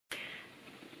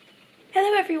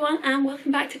everyone and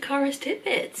welcome back to Cara's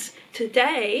Titbits.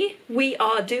 Today we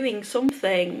are doing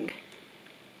something.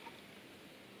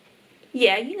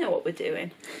 Yeah, you know what we're doing.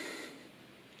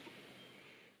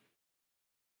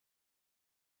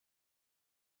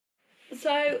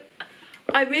 So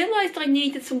I realised I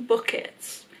needed some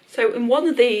buckets. So in one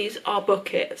of these are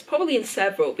buckets, probably in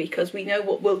several because we know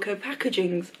what Wilko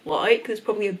packaging's like. There's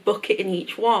probably a bucket in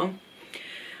each one.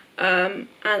 And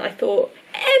I thought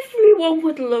everyone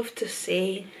would love to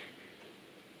see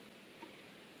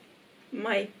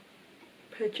my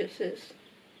purchases,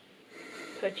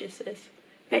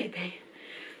 maybe.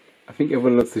 I think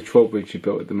everyone loves the drawbridge you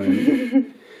built at the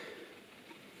moment.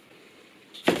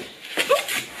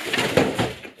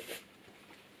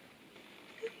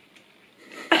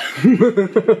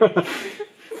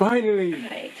 Finally!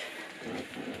 Right.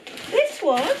 This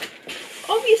one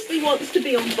obviously wants to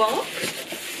be unboxed.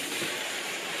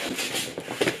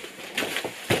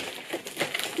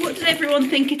 What does everyone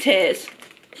think it is?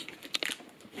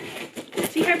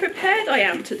 See how prepared I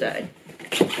am today?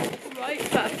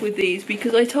 Right back with these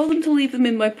because I told them to leave them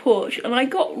in my porch and I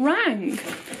got rang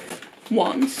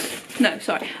once. No,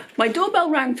 sorry. My doorbell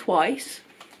rang twice.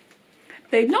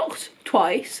 They knocked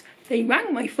twice. They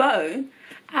rang my phone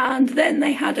and then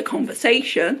they had a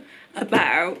conversation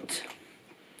about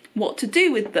what to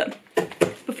do with them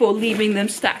before leaving them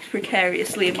stacked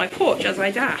precariously in my porch as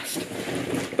I'd asked.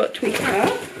 But we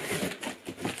have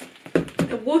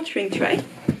a watering tray,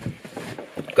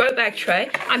 grow bag tray.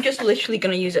 I'm just literally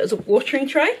going to use it as a watering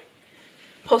tray,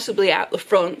 possibly out the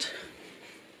front.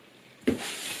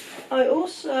 I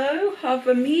also have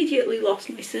immediately lost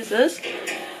my scissors.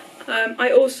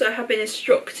 I also have been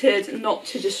instructed not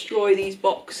to destroy these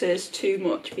boxes too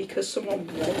much because someone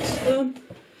wants them.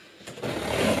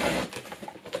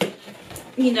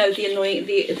 You know, the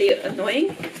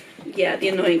annoying, yeah, the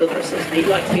annoying little assistant. He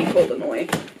likes being called annoying.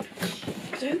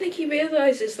 I don't think he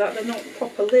realises that they're not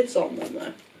proper lids on them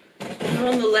though.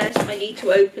 Nonetheless, I need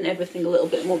to open everything a little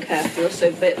bit more carefully,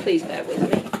 so please bear with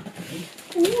me.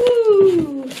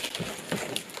 Woo!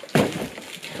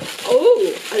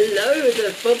 Oh, a load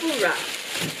of bubble wrap.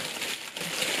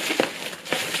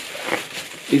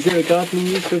 Is there a gardening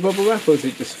use for bubble wrap or is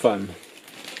it just fun?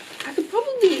 I could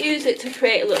probably use it to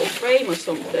create a little frame or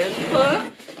something,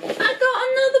 but I got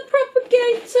another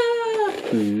propagator!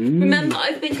 Remember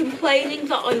I've been complaining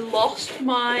that I lost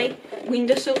my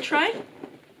windowsill tray?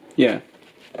 Yeah.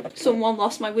 Someone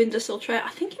lost my windowsill tray. I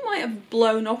think it might have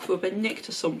blown off or been nicked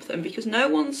or something because no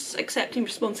one's accepting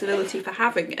responsibility for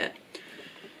having it.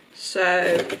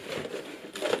 So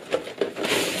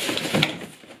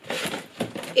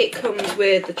it comes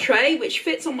with the tray which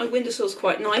fits on my windowsills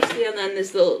quite nicely, and then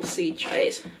there's the little seed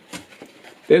trays.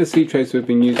 They're the seed trays we've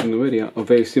been using already, or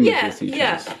very similar to the seed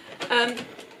trays. Yeah.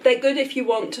 They're good if you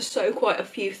want to sow quite a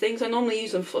few things. I normally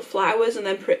use them for flowers and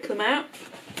then prick them out.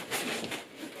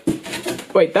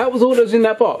 Wait, that was all that was in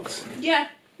that box? Yeah,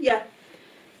 yeah.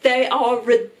 They are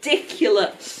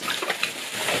ridiculous.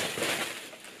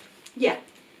 Yeah.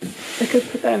 They could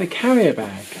put that in a carrier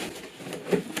bag.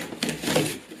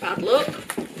 Bad luck.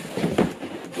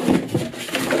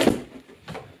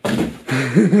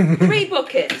 3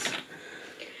 buckets.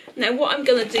 Now what I'm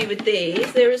going to do with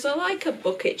these, there is like a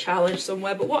bucket challenge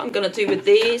somewhere, but what I'm going to do with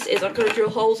these is I'm going to drill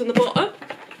holes in the bottom.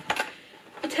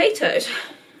 Potatoes.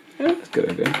 Yeah, that's a good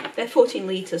idea. They're 14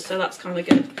 litres, so that's kind of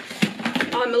good.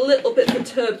 I'm a little bit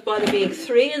perturbed by there being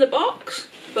 3 in the box,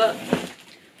 but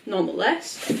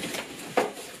nonetheless.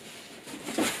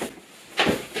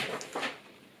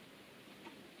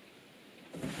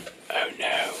 Oh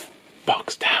no,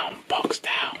 box down, box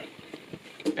down.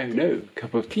 Oh no,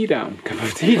 cup of tea down, cup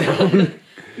of tea down.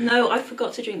 No, I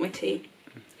forgot to drink my tea.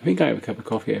 I think I have a cup of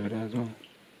coffee over there as well.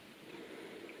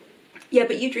 Yeah,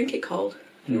 but you drink it cold.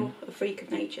 You're a freak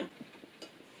of nature.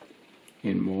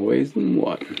 In more ways than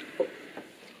one.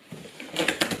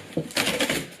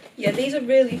 Yeah, these are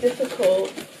really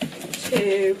difficult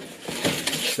to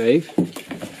Save?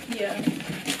 Yeah.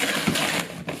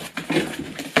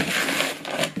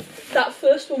 That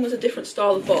first one was a different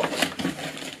style of box.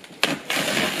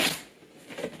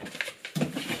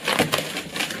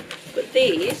 But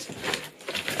these...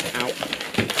 Ow.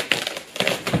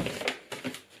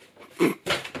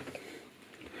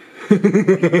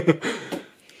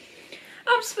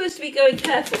 I'm supposed to be going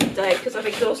careful today because I've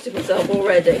exhausted myself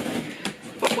already.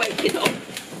 But waking up.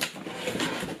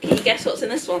 Can you guess what's in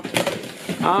this one?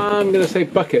 I'm going to say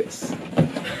buckets.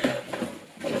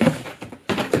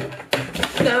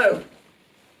 No.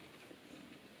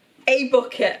 A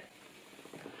bucket.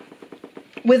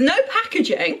 With no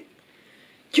packaging.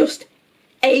 Just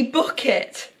a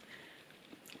bucket.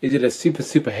 Is it a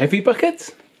super heavy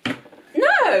bucket?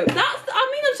 No, that's.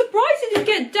 I mean, I'm surprised it didn't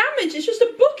get damaged. It's just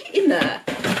a bucket in there.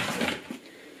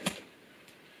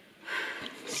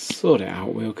 Sort it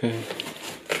out, Wilko.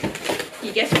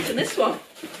 You get into this one.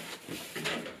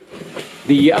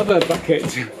 The other bucket.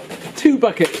 2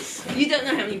 buckets. You don't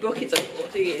know how many buckets I've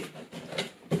bought, do you?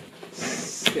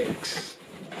 6.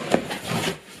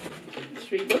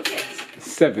 3 buckets.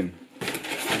 7.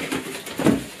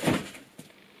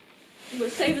 We're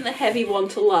saving the heavy one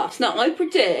to last. Now I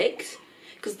predict,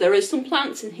 because there is some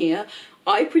plants in here,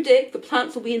 I predict the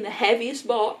plants will be in the heaviest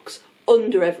box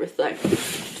under everything.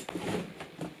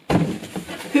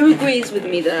 Who agrees with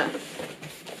me there?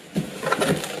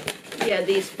 Yeah,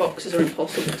 these boxes are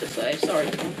impossible to save. Sorry,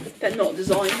 Tom. They're not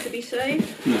designed to be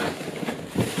saved. No.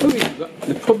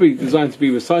 They're probably designed to be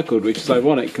recycled, which is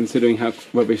ironic considering how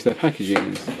rubbish their packaging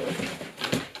is.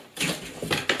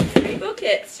 3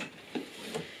 buckets.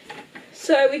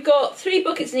 So we've got 3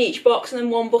 buckets in each box and then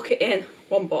 1 bucket in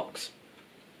one box.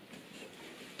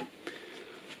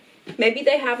 Maybe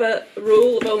they have a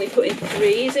rule of only putting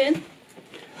 3s in.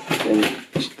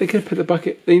 They could have put the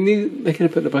bucket. They could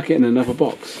have put the bucket in another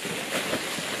box.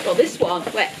 Well, this one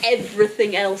where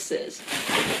everything else is,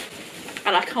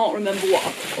 and I can't remember what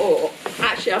I bought.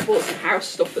 Actually, I bought some house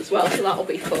stuff as well, so that'll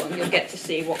be fun. You'll get to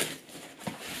see what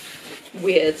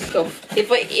weird stuff. If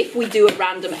we do a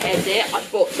random edit, I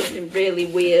bought something really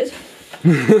weird,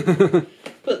 but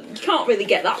you can't really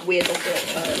get that weird off your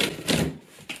phone,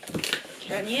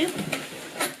 can you?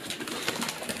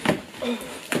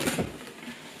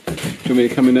 Do you want me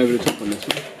to come in over the top on this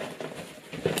one?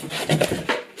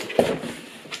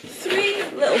 3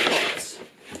 little pots.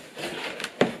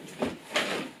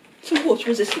 Some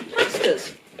water-resistant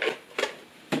plasters.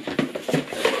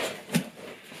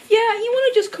 Yeah, you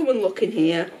want to just come and look in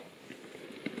here.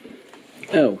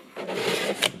 Oh.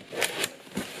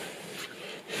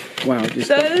 Wow.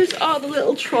 Those are the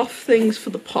little trough things for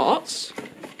the pots.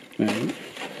 Right.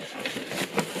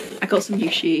 I got some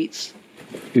new sheets.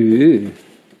 Ooh.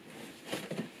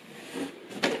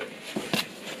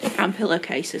 And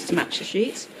pillowcases to match the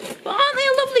sheets. But aren't they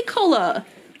a lovely colour?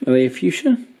 Are they a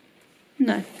fuchsia?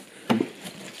 No.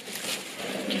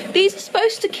 These are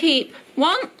supposed to keep...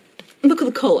 Look at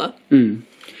the colour. Mm.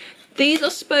 These are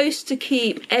supposed to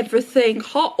keep everything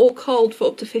hot or cold for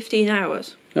up to 15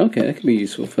 hours. Okay, that could be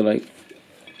useful for like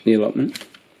the allotment.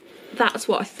 That's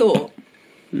what I thought.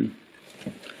 Mm.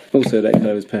 Also, that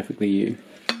colour is perfectly you.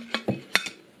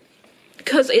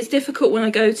 Because it's difficult when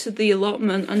I go to the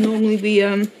allotment, and normally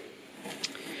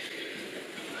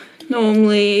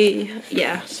stuff.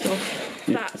 Yeah.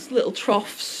 That's little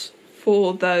troughs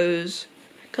for those.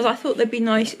 Because I thought they'd be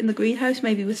nice in the greenhouse,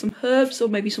 maybe with some herbs or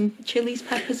maybe some chilies,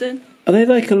 peppers in. Are they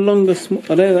like a longer?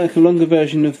 Are they like a longer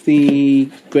version of the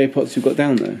grey pots you've got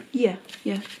down there? Yeah,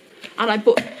 yeah. And I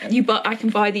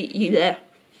can buy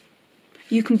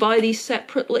You can buy these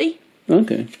separately.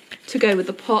 Okay. To go with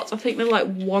the pots. I think they're like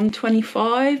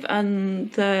 $1.25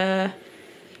 and they're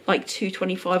like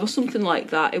 $2.25 or something like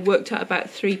that. It worked out about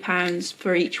 £3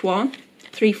 for each one.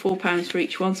 £3-4 for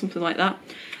each one, something like that.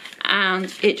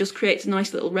 And it just creates a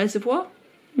nice little reservoir.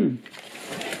 Hmm.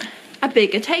 A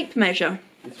bigger tape measure.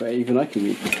 That's right, even I can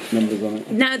read numbers on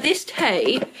it. Now this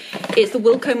tape is the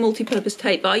Wilko multi-purpose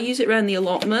tape, but I use it around the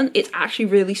allotment. It's actually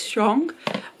really strong.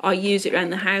 I use it around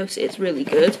the house, it's really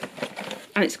good.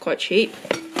 And it's quite cheap.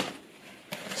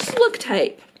 Slug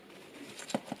tape.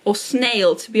 Or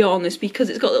snail, to be honest, because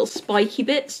it's got little spiky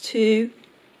bits to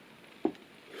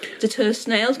deter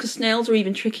snails, because snails are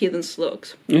even trickier than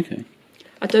slugs. Okay.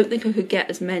 I don't think I could get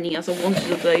as many as I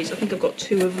wanted of these. I think I've got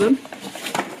 2 of them.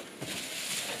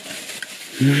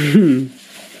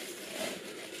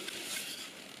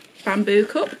 Bamboo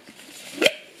cup.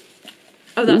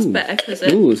 Oh, that's better because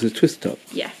it's a twist top.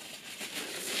 Yeah.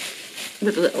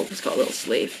 With it's got a little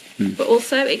sleeve. But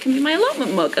also it can be my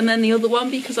allotment mug. And then the other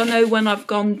one, because I know when I've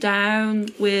gone down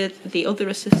with the other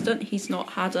assistant, he's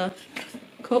not had a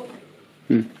cup.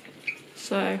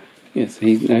 So. Yes,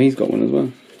 he's got one as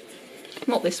well.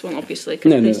 Not this one, obviously,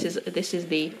 because No. this is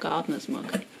the gardener's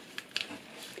mug.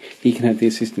 He can have the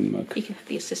assistant mug. You can have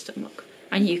the assistant mug.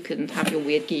 And you can have your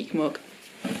weird geek mug.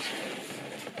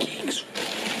 Geeks.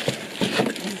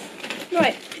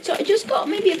 Right, so I just got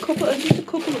maybe a couple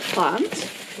of plants.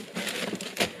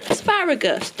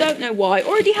 Asparagus, don't know why.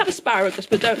 Already had asparagus,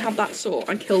 but don't have that sort,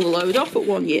 and killed a load off at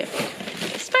 1 year.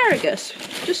 Asparagus,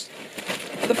 just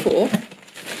the 4.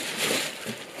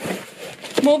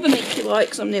 More vermiculite,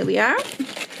 because I'm nearly out.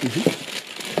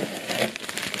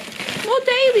 More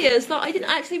dahlias that I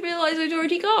didn't actually realise I'd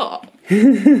already got.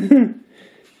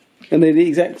 And they're the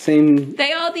exact same.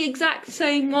 They are the exact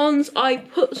same ones. I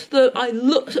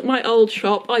looked at my old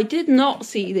shop. I did not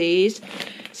see these.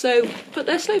 So, but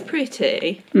they're so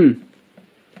pretty.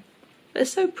 They're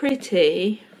so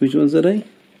pretty. Which ones are they?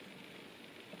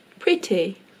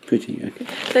 Pretty. Pretty, okay.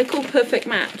 They're called Perfect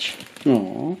Match.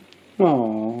 Aww.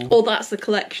 Aww. Or that's the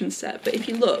collection set. But if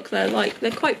you look, they're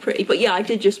quite pretty. But yeah, I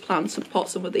did just plan to pot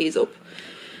some of these up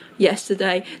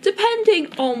yesterday, depending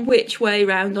on which way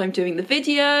round I'm doing the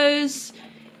videos.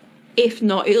 If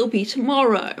not, it'll be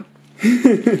tomorrow.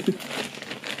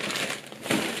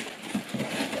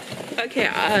 Okay,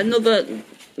 another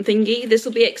thingy. This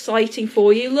will be exciting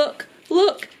for you. Look,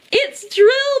 it's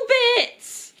drill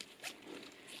bits.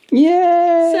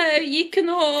 Yeah. So you can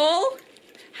all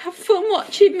have fun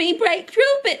watching me break drill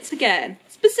bits again.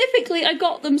 Specifically, I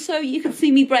got them so you can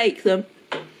see me break them.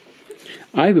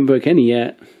 I haven't broke any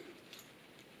yet.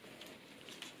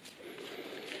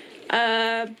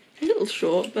 A little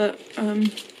short, but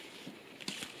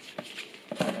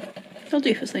they'll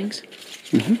do for things.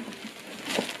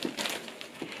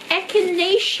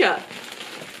 Echinacea.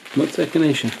 What's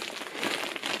echinacea?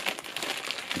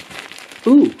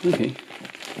 Ooh, okay.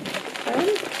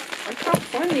 I can't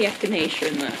find the echinacea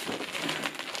in there.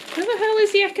 Where the hell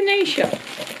is the echinacea?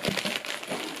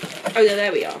 Oh, yeah,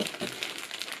 there we are.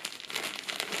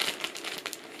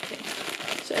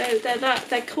 So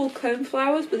they're called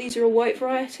coneflowers, but these are a white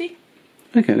variety.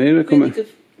 Okay, they look Really almost,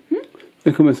 good.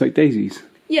 look almost like daisies.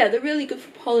 Yeah, they're really good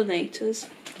for pollinators.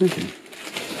 Okay.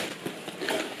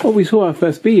 Oh, we saw our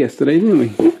first bee yesterday, didn't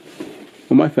we?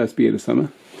 Well, my first bee of the summer.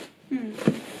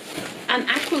 And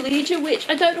Aquilegia, which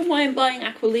I don't know why I'm buying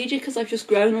Aquilegia because I've just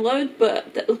grown a load,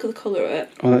 but look at the colour of it.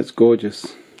 Oh, that's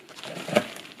gorgeous.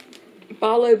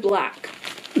 Barlow Black.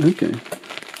 Okay.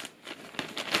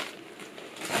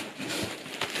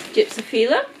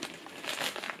 Gypsophila.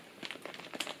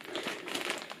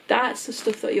 That's the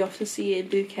stuff that you often see in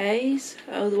bouquets,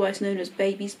 otherwise known as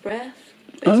baby's breath.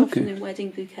 But it's often in wedding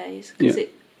bouquets because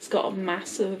it's got a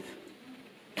massive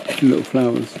little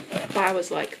flowers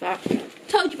like that.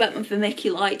 Told you about my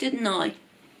vermiculite, didn't I?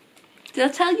 Did I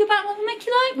tell you about my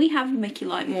vermiculite? We have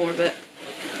vermiculite, more of it.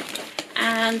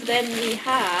 And then we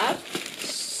have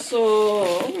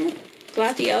some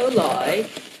gladioli.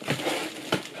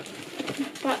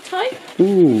 That type.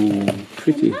 Ooh,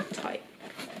 pretty. And that type.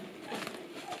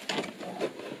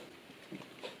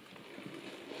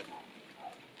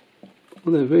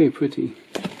 Well, they're very pretty.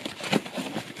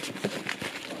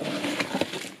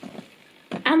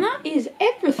 And that is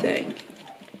everything,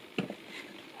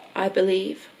 I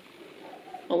believe.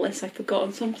 Unless I've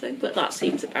forgotten something, but that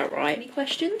seems about right. Any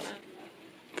questions?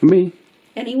 For me?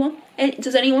 Anyone?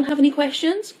 Does anyone have any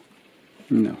questions?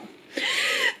 No.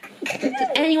 Does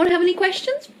anyone have any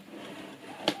questions?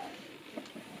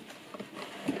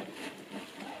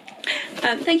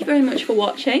 Thank you very much for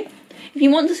watching. If you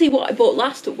want to see what I bought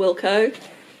last at Wilko,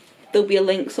 there'll be a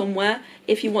link somewhere.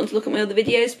 If you want to look at my other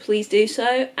videos, please do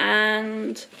so.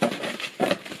 And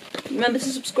remember to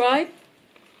subscribe.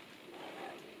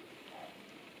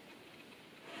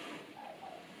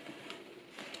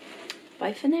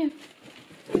 Bye for now.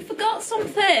 We forgot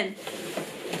something.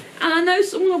 And I know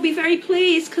someone will be very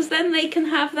pleased because then they can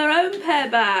have their own pair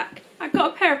back. I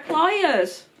got a pair of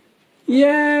pliers.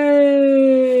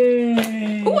 Yay!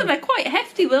 Oh, and they're quite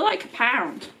hefty. They're like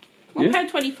 £1.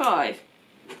 £1.25.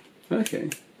 Okay.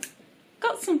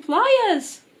 Got some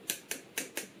pliers.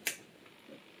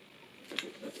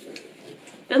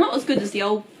 They're not as good as the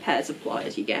old pairs of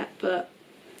pliers you get, but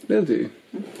They'll do.